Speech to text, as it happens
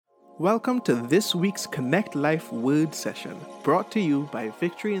Welcome to this week's Connect Life Word Session, brought to you by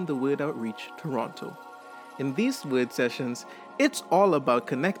Victory in the Word Outreach, Toronto. In these word sessions, it's all about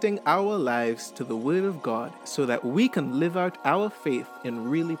connecting our lives to the Word of God so that we can live out our faith in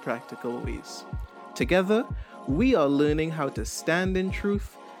really practical ways. Together, we are learning how to stand in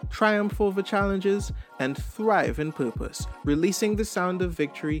truth, triumph over challenges, and thrive in purpose, releasing the sound of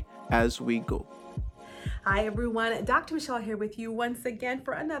victory as we go. Hi everyone, Dr. Michelle here with you once again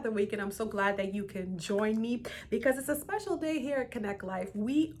for another week, and I'm so glad that you can join me because it's a special day here at Connect Life.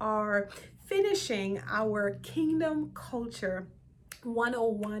 We are finishing our Kingdom Culture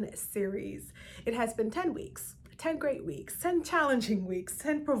 101 series. It has been 10 weeks. 10 great weeks, 10 challenging weeks,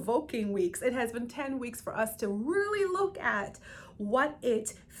 10 provoking weeks. It has been 10 weeks for us to really look at what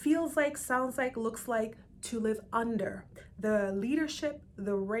it feels like, sounds like, looks like to live under the leadership,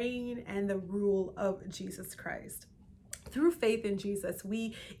 the reign, and the rule of Jesus Christ. Through faith in Jesus,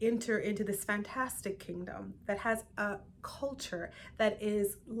 we enter into this fantastic kingdom that has a culture that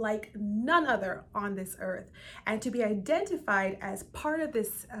is like none other on this earth. And to be identified as part of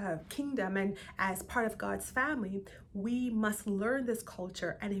this kingdom and as part of God's family, we must learn this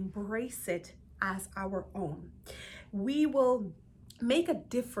culture and embrace it as our own. We will make a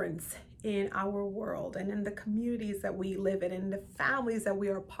difference in our world and in the communities that we live in and the families that we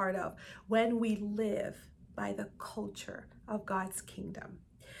are part of when we live by the culture of God's kingdom.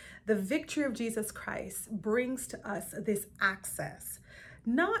 The victory of Jesus Christ brings to us this access,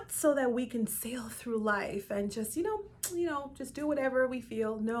 not so that we can sail through life and just, just do whatever we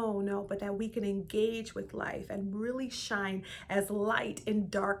feel. No, but that we can engage with life and really shine as light in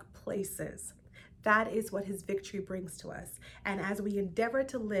dark places. That is what his victory brings to us. And as we endeavor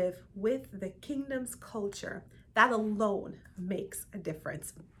to live with the kingdom's culture, that alone makes a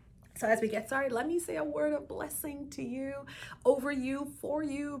difference. So as we get started, let me say a word of blessing to you, over you, for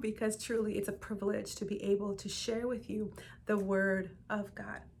you, because truly it's a privilege to be able to share with you the word of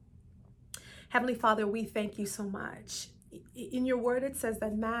God. Heavenly Father, we thank you so much. In your word, it says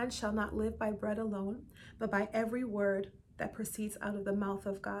that man shall not live by bread alone, but by every word that proceeds out of the mouth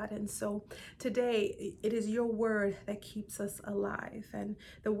of God. And so today it is your word that keeps us alive, and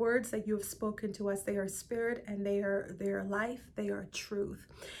the words that you have spoken to us, they are spirit and they are life, they are truth.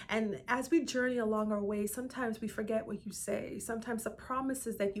 And as we journey along our way, sometimes we forget what you say. Sometimes the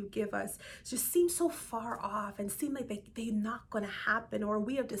promises that you give us just seem so far off and seem like they're not going to happen, or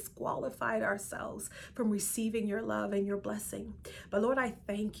we have disqualified ourselves from receiving your love and your blessing. But Lord, I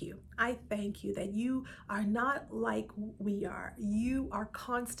thank you that you are not like we are. You are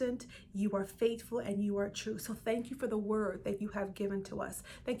constant, you are faithful, and you are true. So thank you for the word that you have given to us.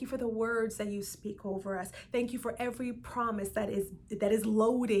 Thank you for the words that you speak over us. Thank you for every promise that is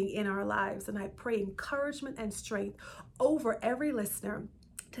loading in our lives. And I pray encouragement and strength over every listener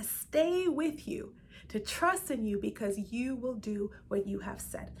to stay with you, to trust in you, because you will do what you have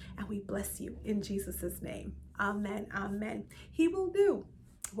said. And we bless you in Jesus' name. Amen. Amen. He will do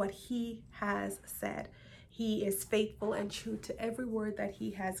what he has said. He is faithful and true to every word that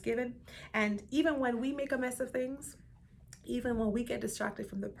he has given. And even when we make a mess of things, even when we get distracted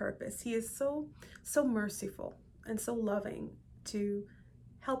from the purpose, he is so merciful and so loving to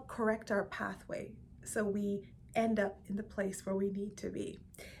help correct our pathway so we end up in the place where we need to be.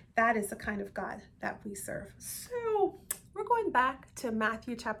 That is the kind of God that we serve. So we're going back to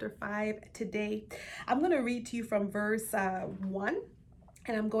Matthew chapter 5 today. I'm going to read to you from verse 1.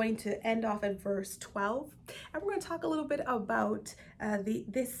 And I'm going to end off at verse 12. And we're going to talk a little bit about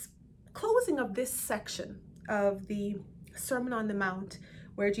this closing of this section of the Sermon on the Mount,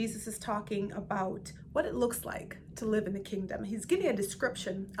 where Jesus is talking about what it looks like to live in the kingdom. He's giving a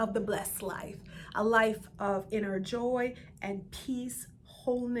description of the blessed life, a life of inner joy and peace,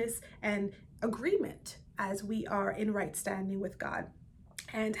 wholeness, and agreement as we are in right standing with God,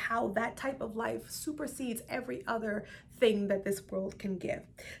 and how that type of life supersedes every other thing that this world can give.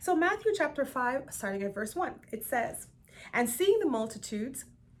 So Matthew chapter 5, starting at verse 1, it says, "And seeing the multitudes,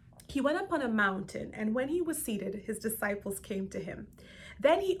 he went up on a mountain, and when he was seated, his disciples came to him.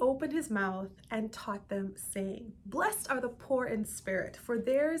 Then he opened his mouth and taught them, saying, Blessed are the poor in spirit, for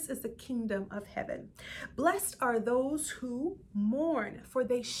theirs is the kingdom of heaven. Blessed are those who mourn, for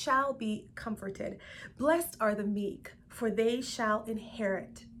they shall be comforted. Blessed are the meek, for they shall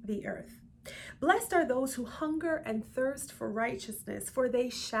inherit the earth. Blessed are those who hunger and thirst for righteousness, for they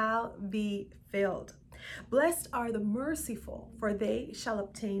shall be filled. Blessed are the merciful, for they shall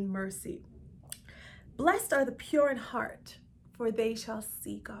obtain mercy. Blessed are the pure in heart, for they shall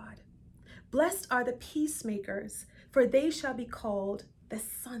see God. Blessed are the peacemakers, for they shall be called the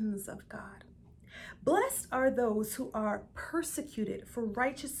sons of God. Blessed are those who are persecuted for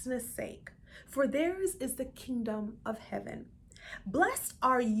righteousness' sake, for theirs is the kingdom of heaven. Blessed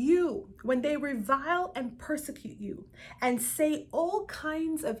are you when they revile and persecute you and say all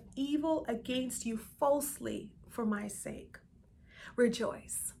kinds of evil against you falsely for my sake.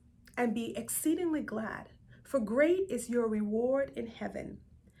 Rejoice and be exceedingly glad, for great is your reward in heaven.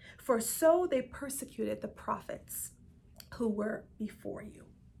 For so they persecuted the prophets who were before you.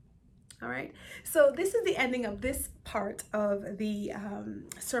 All right, so this is the ending of this part of the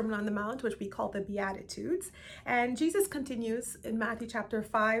Sermon on the Mount, which we call the Beatitudes. And Jesus continues in Matthew chapter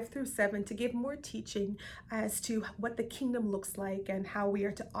 5 through 7 to give more teaching as to what the kingdom looks like and how we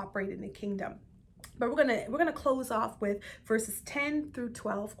are to operate in the kingdom. But we're gonna close off with verses 10 through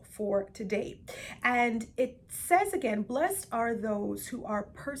 12 for today. And it says again, blessed are those who are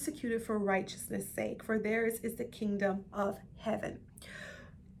persecuted for righteousness' sake, for theirs is the kingdom of heaven.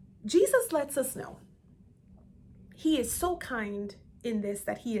 Jesus lets us know he is so kind in this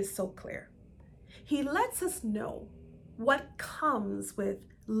that he is so clear. He lets us know what comes with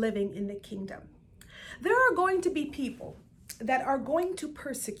living in the kingdom. There are going to be people that are going to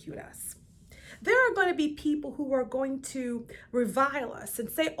persecute us. There are going to be people who are going to revile us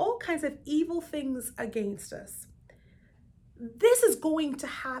and say all kinds of evil things against us. This is going to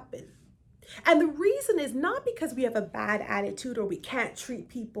happen. And the reason is not because we have a bad attitude or we can't treat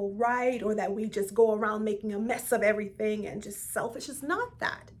people right or that we just go around making a mess of everything and just selfish. It's not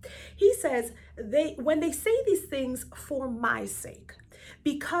that. He says when they say these things for my sake,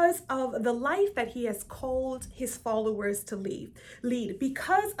 because of the life that he has called his followers to lead,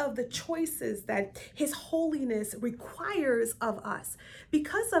 because of the choices that his holiness requires of us,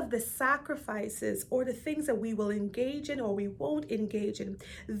 because of the sacrifices or the things that we will engage in or we won't engage in,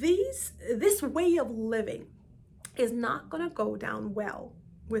 this way of living is not going to go down well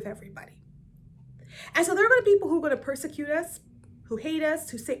with everybody. And so there are going to be people who are going to persecute us, who hate us,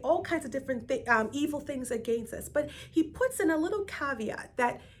 who say all kinds of different evil things against us. But he puts in a little caveat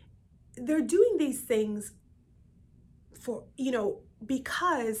that they're doing these things for,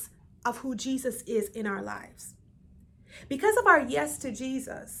 because of who Jesus is in our lives. Because of our yes to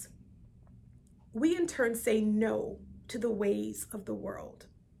Jesus, we in turn say no to the ways of the world.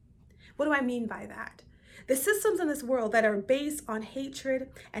 What do I mean by that? The systems in this world that are based on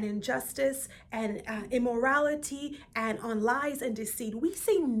hatred and injustice and immorality and on lies and deceit, we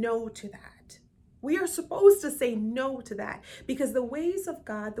say no to that. We are supposed to say no to that because the ways of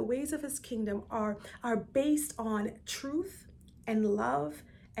God, the ways of his kingdom are based on truth and love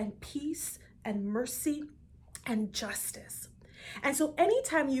and peace and mercy and justice. And so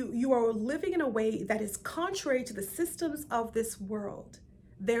anytime you are living in a way that is contrary to the systems of this world,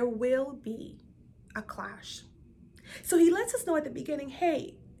 there will be a clash. So he lets us know at the beginning,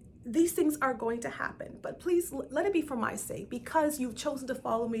 hey, these things are going to happen, but please let it be for my sake, because you've chosen to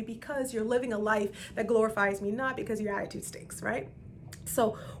follow me, because you're living a life that glorifies me, not because your attitude stinks, right?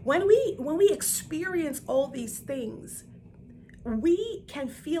 So when we experience all these things, we can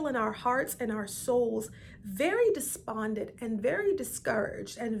feel in our hearts and our souls very despondent and very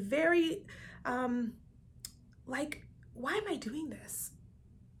discouraged and very like, why am I doing this?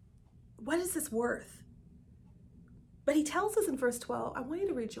 What is this worth? But he tells us in verse 12, I want you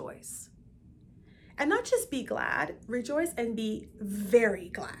to rejoice. And not just be glad, rejoice and be very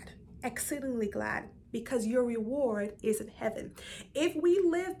glad, exceedingly glad, because your reward is in heaven. If we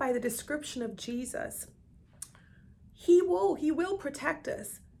live by the description of Jesus, he will protect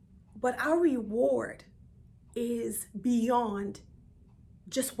us, but our reward is beyond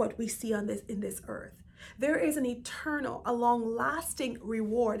just what we see in this earth. There is an eternal, a long-lasting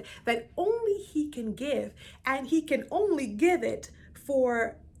reward that only he can give, and he can only give it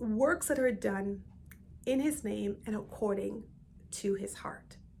for works that are done in his name and according to his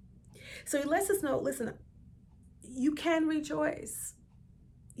heart. So he lets us know, listen, you can rejoice.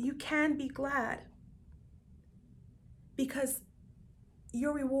 You can be glad because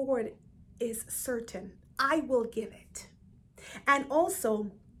your reward is certain. I will give it. And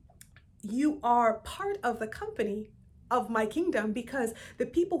also, you are part of the company of my kingdom, because the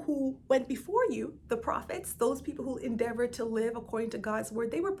people who went before you, the prophets, those people who endeavored to live according to God's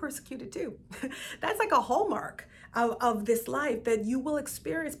word, they were persecuted too. That's like a hallmark of this life, that you will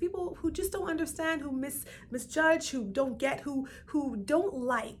experience people who just don't understand, who misjudge, who don't get, who don't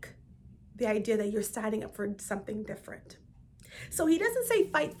like the idea that you're standing up for something different. So he doesn't say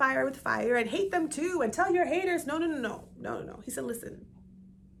fight fire with fire and hate them too and tell your haters, no. He said, listen,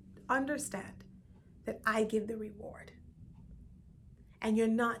 understand that I give the reward. And you're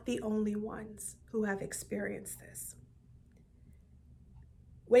not the only ones who have experienced this.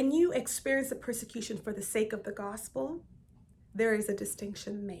 When you experience the persecution for the sake of the gospel, there is a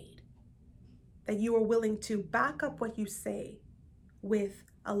distinction made. That you are willing to back up what you say with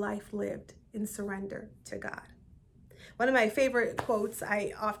a life lived in surrender to God. One of my favorite quotes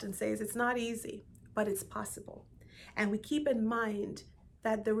I often say is, it's not easy, but it's possible. And we keep in mind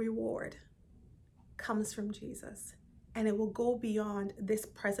that the reward comes from Jesus, and it will go beyond this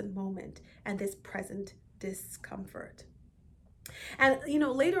present moment and this present discomfort. And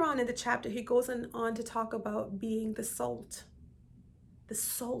later on in the chapter, he goes on to talk about being the salt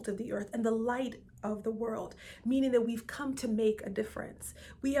of the earth and the light of the world, meaning that we've come to make a difference.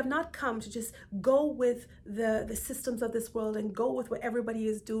 We have not come to just go with the systems of this world and go with what everybody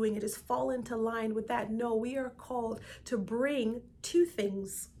is doing and just fall into line with that. No, we are called to bring two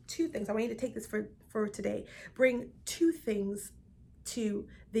things. I want you to take this for today. Bring two things to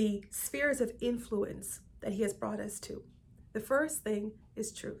the spheres of influence that he has brought us to. The first thing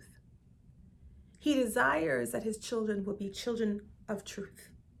is truth. He desires that his children will be children of truth,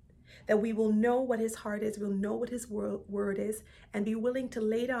 that we will know what his heart is, we'll know what his word is, and be willing to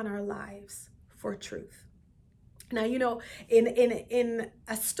lay down our lives for truth. Now, in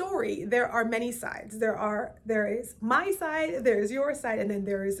a story, there are many sides. There is my side, there is your side, and then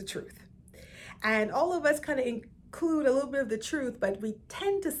there is the truth. And all of us kind of include a little bit of the truth, but we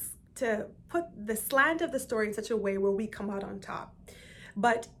tend to put the slant of the story in such a way where we come out on top.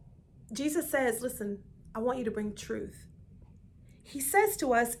 But Jesus says, listen, I want you to bring truth. He says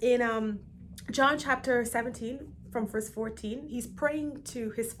to us in John chapter 17 from verse 14, he's praying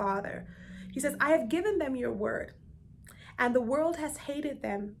to his Father. He says, I have given them your word, and the world has hated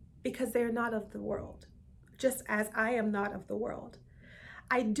them because they are not of the world, just as I am not of the world.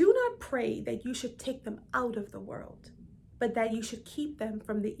 I do not pray that you should take them out of the world, but that you should keep them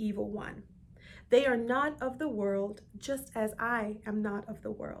from the evil one. They are not of the world, just as I am not of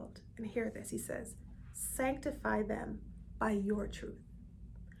the world. And hear this, he says, sanctify them by your truth.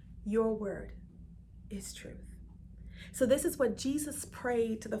 Your word is truth. So this is what Jesus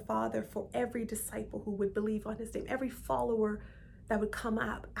prayed to the Father for every disciple who would believe on his name, every follower that would come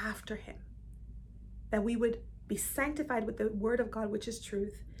up after him, that we would be sanctified with the word of God, which is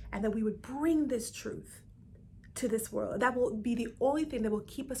truth, and that we would bring this truth to this world. That will be the only thing that will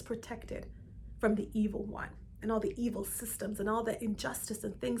keep us protected from the evil one and all the evil systems and all the injustice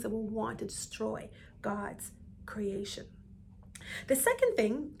and things that will want to destroy God's creation. The second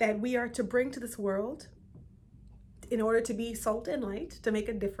thing that we are to bring to this world in order to be salt and light, to make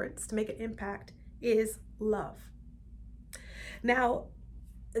a difference, to make an impact, is love. Now,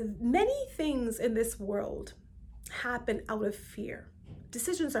 many things in this world happen out of fear.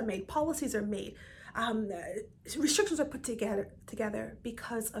 Decisions are made, policies are made, restrictions are put together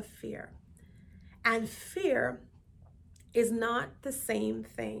because of fear. And fear is not the same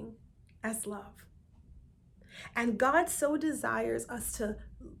thing as love. And God so desires us to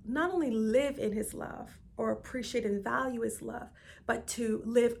not only live in his love or appreciate and value his love, but to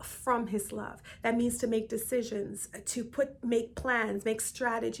live from his love. That means to make decisions, to make plans, make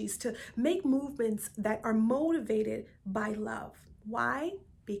strategies, to make movements that are motivated by love. Why?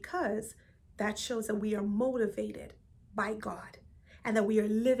 Because that shows that we are motivated by God and that we are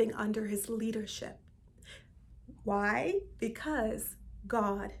living under his leadership. Why? Because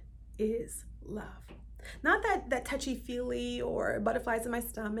God is love. Not that touchy-feely or butterflies in my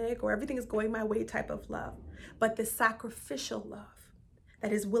stomach or everything is going my way type of love, but the sacrificial love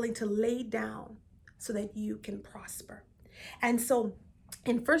that is willing to lay down so that you can prosper. And so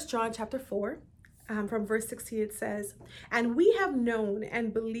in 1 John chapter 4, from verse 16, it says, and we have known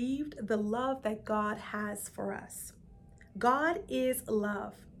and believed the love that God has for us. God is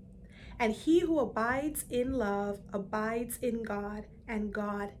love, and he who abides in love abides in God, and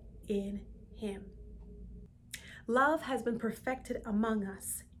God in him. Love has been perfected among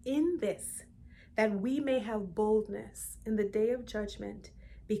us in this, that we may have boldness in the day of judgment,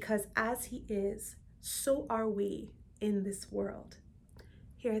 because as he is, so are we in this world.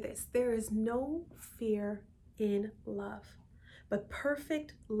 Hear this, there is no fear in love, but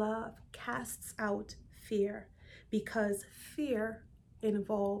perfect love casts out fear, because fear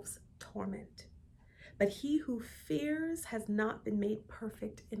involves torment. But he who fears has not been made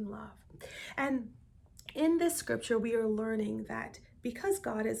perfect in love. And in this scripture, we are learning that because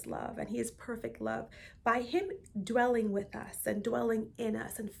God is love and he is perfect love, by him dwelling with us and dwelling in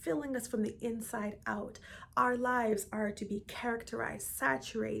us and filling us from the inside out, our lives are to be characterized,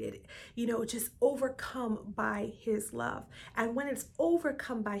 saturated, just overcome by his love. And when it's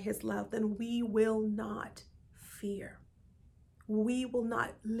overcome by his love, then we will not fear. we will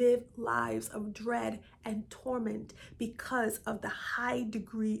not live lives of dread and torment because of the high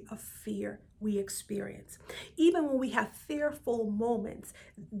degree of fear we experience. Even when we have fearful moments,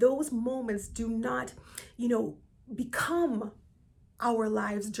 those moments do not, become our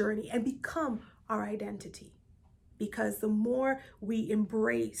life's journey and become our identity. Because the more we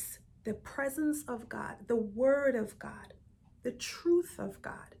embrace the presence of God, the Word of God, the truth of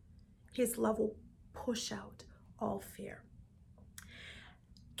God, His love will push out all fear.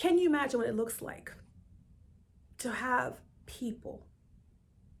 Can you imagine what it looks like to have people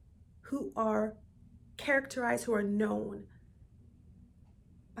who are characterized, who are known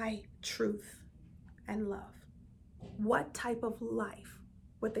by truth and love? What type of life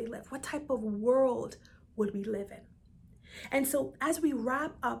would they live? What type of world would we live in? And so as we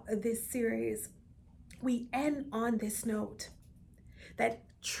wrap up this series, we end on this note that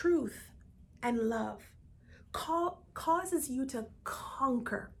truth and love causes you to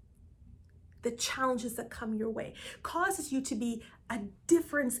conquer the challenges that come your way, causes you to be a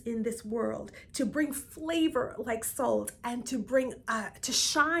difference in this world, to bring flavor like salt, and to bring to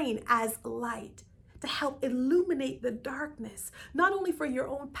shine as light, to help illuminate the darkness, not only for your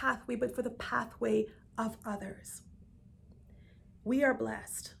own pathway, but for the pathway of others. We are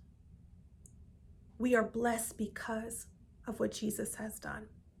blessed. We are blessed because of what Jesus has done.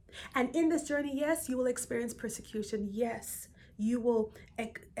 And in this journey, yes, you will experience persecution. Yes, you will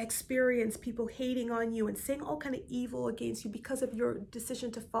experience people hating on you and saying all kind of evil against you because of your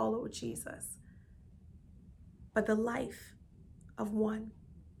decision to follow Jesus. But the life of one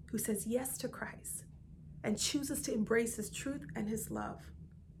who says yes to Christ and chooses to embrace His truth and His love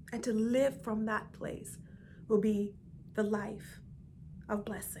and to live from that place will be the life of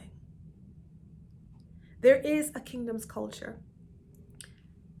blessing. There is a kingdom's culture.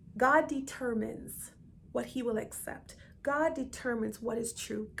 God determines what He will accept. God determines what is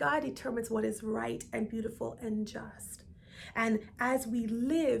true. God determines what is right and beautiful and just. And as we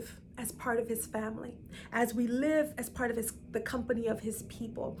live as part of His family, as we live as part of the company of His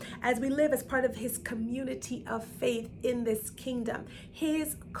people, as we live as part of His community of faith in this kingdom,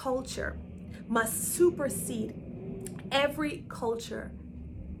 His culture must supersede every culture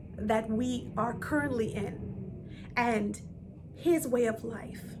that we are currently in. And His way of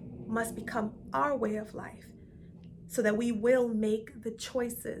life must become our way of life so that we will make the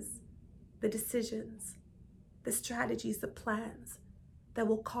choices, the decisions, the strategies, the plans that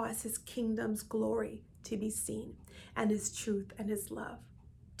will cause His kingdom's glory to be seen and His truth and His love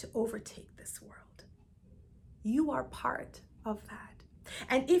to overtake this world. You are part of that.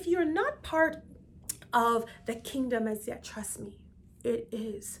 And if you're not part of the kingdom as yet, trust me, it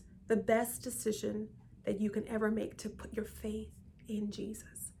is the best decision that you can ever make to put your faith in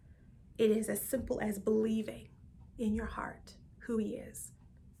Jesus. It is as simple as believing in your heart who He is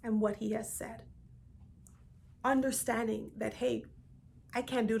and what He has said. Understanding that, hey, I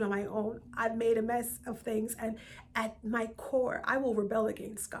can't do it on my own. I've made a mess of things, and at my core, I will rebel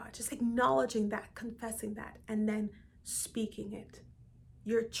against God. Just acknowledging that, confessing that, and then speaking it.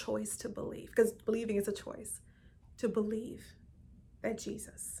 Your choice to believe, because believing is a choice, to believe that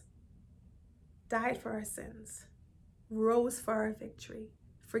Jesus died for our sins, rose for our victory,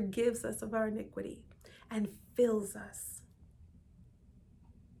 forgives us of our iniquity, and fills us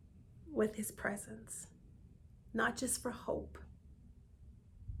with His presence, not just for hope,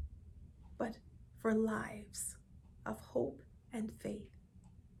 but for lives of hope and faith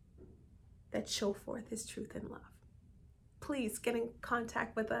that show forth His truth and love. Please get in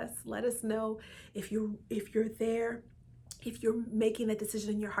contact with us. Let us know if you're there, if you're making that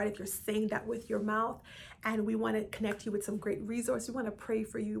decision in your heart, if you're saying that with your mouth, and we want to connect you with some great resources. We want to pray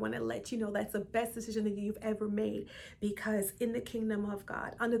for you. We want to let you know that's the best decision that you've ever made, because in the kingdom of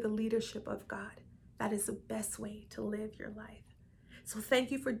God, under the leadership of God, that is the best way to live your life. So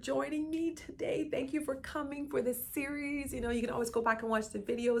thank you for joining me today. Thank you for coming for this series. You can always go back and watch the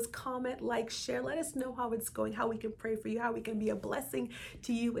videos, comment, like, share. Let us know how it's going, how we can pray for you, how we can be a blessing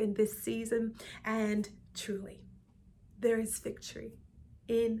to you in this season. And truly, there is victory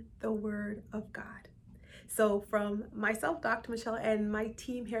in the Word of God. So from myself, Dr. Michelle, and my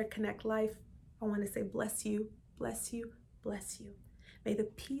team here at Connect Life, I want to say bless you, bless you, bless you. May the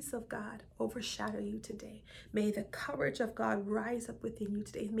peace of God overshadow you today. May the courage of God rise up within you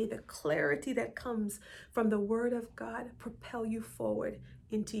today. May the clarity that comes from the Word of God propel you forward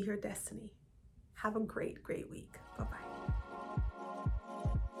into your destiny. Have a great, great week. Bye-bye.